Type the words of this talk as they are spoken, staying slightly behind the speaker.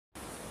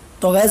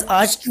तो गैस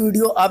आज की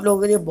वीडियो आप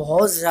लोगों के लिए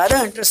बहुत ज़्यादा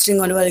इंटरेस्टिंग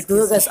होने वाली है,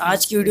 क्योंकि गैस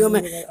आज की वीडियो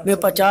में मैं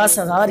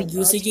 50,000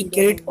 यूसी की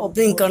क्रेडिट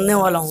ओपनिंग करने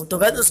वाला हूं। तो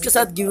गैस उसके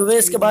साथ गिव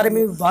अवेज के बारे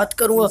में भी बात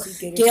करूंगा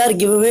कि यार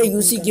give away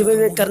UC give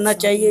away करना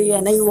चाहिए या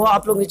नहीं, वो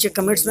आप लोग नीचे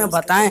कमेंट्स में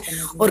बताएं।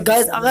 और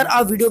गैस अगर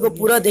आप वीडियो को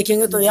पूरा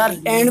देखेंगे तो यार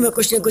एंड में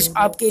कुछ न कुछ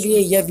आपके लिए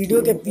या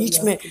वीडियो के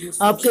बीच में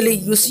आपके लिए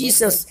यूसी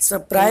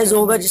सरप्राइज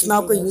होगा, जिसमें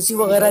आपको यूसी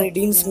वगैरह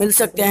रिडीम्स मिल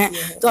सकते हैं।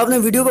 तो आपने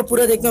वीडियो को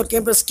पूरा देखना और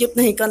कहीं पर स्किप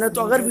नहीं करना।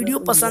 तो अगर वीडियो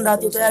पसंद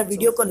आती है तो यार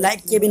वीडियो को लाइक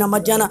किए बिना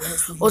मत जाना,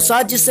 और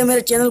साथ जिससे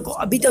मेरे चैनल को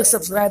अभी तक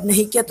सब्सक्राइब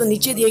नहीं किया तो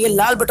नीचे दिए गए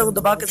लाल बटन को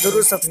दबा के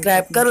जरूर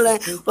सब्सक्राइब कर लें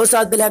और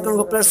साथ बेल आइकन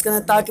को प्रेस करें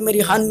ताकि मेरी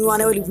हर न्यू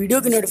आने वाली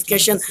वीडियो की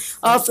नोटिफिकेशन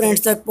आप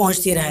फ्रेंड्स तक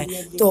पहुंचती रहे।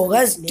 तो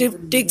guys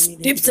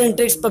tips and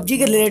tricks PUBG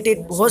के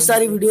रिलेटेड बहुत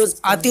सारी वीडियोस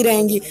आती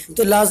रहेंगी,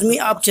 तो लाजमी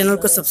आप चैनल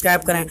को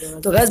सब्सक्राइब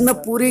करें। तो गाइस मैं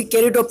पूरी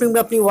कैरेट ओपनिंग में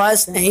अपनी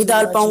वॉइस नहीं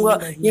डाल पाऊंगा,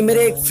 ये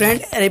मेरे एक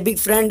फ्रेंड अरेबिक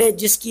फ्रेंड है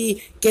जिसकी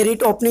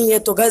कैरेट ओपनिंग है।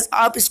 तो गाइस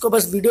आप इसको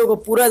बस वीडियो को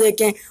पूरा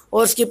देखें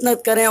और स्किप न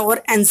करें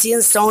और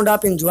एंशिएंट साउंड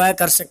आप एंजॉय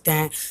कर सकते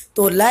हैं।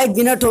 तो लाइक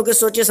बिना ठोके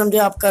सोचे समझे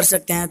आप कर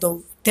सकते हैं। तो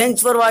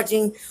थैंक्स फॉर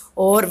वाचिंग,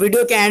 और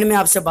वीडियो के एंड में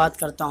आपसे बात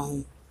करता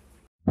हूँ।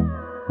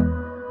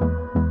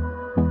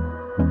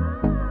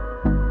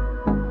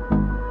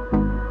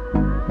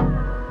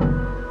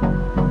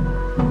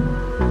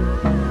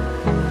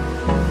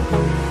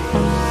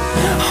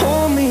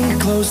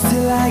 Close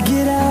till I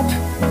get up.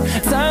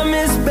 Time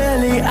is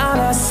barely on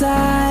our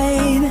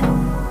side.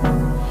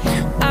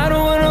 I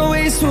don't wanna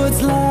waste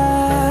what's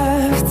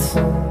left.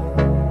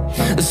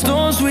 The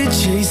storms we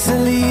chase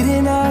are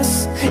leading us,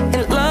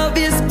 and love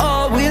is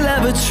all we'll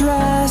ever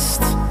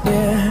trust.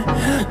 Yeah,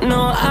 no,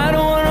 I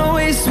don't wanna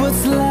waste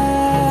what's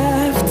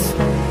left.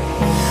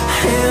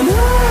 And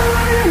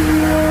on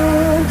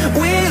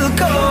we'll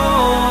go,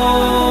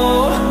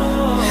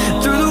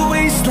 through the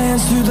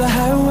wastelands, through the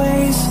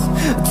highways,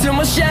 till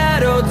my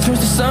shadow turns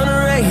to sun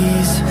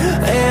rays.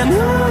 And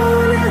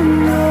on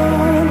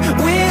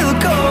we'll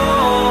go,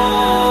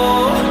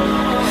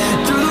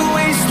 through the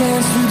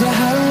wastelands, through the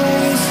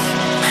highways,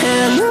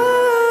 and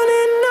on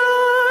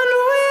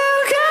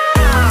we'll go.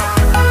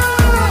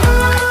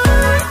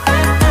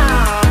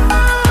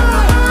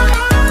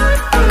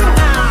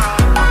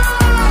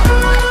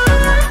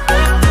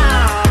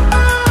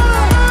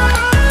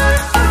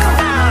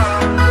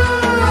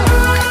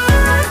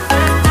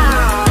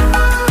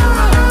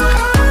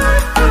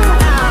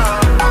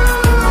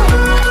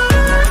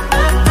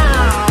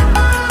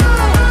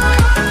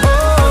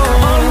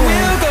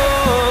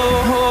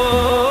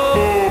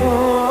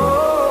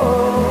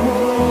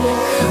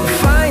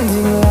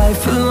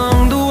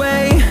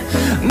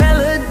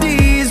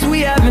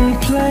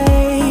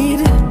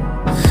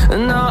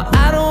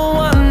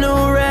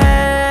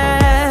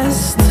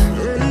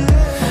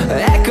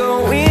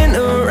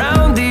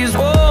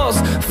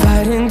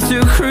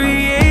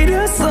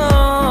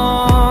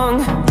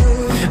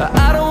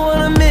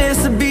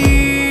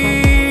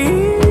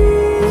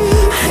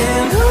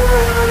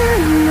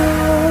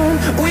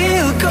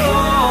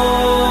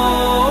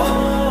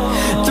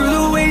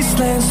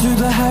 Through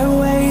the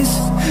highways,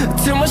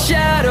 till my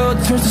shadow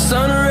turns to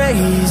sun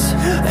rays.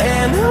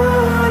 And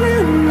on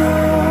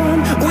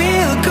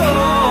we'll go,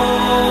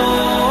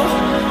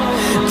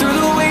 through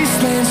the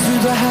wastelands,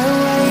 through the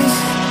highways,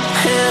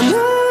 and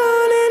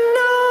on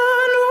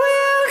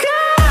we'll go.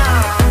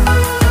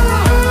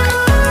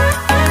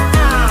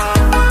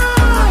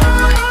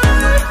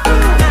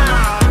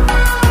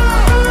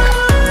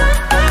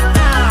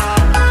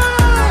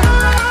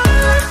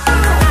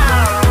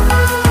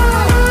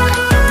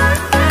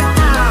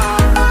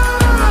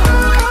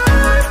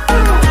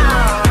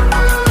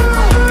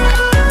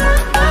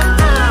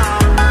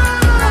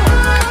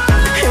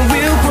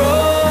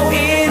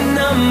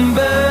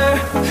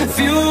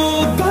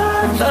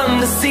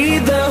 See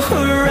the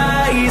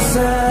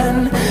horizon,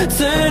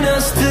 turn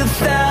us to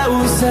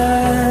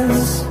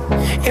thousands,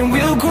 and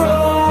we'll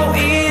grow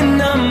in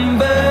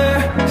number,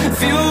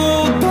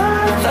 fueled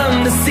by them.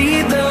 To see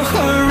the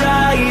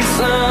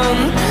horizon,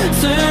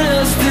 turn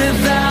us to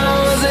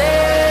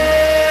thousands,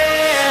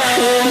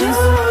 and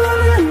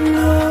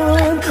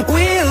on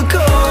we'll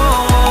go,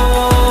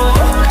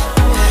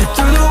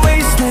 through the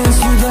wastelands,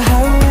 through the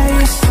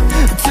highways,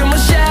 till my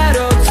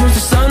shadow turns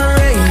to sun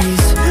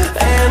rays.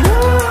 And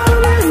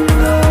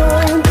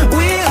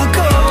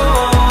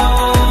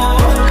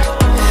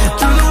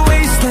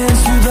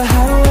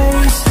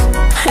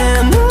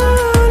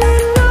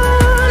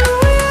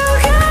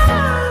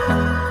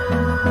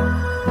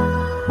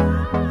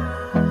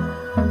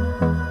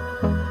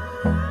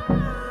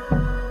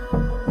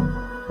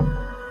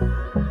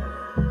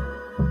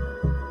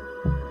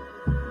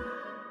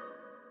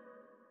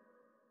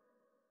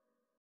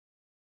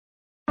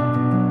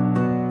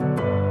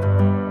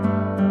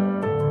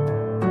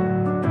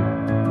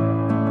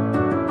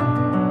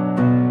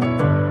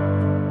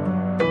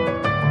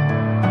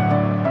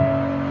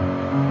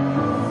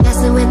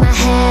with my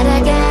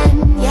head again.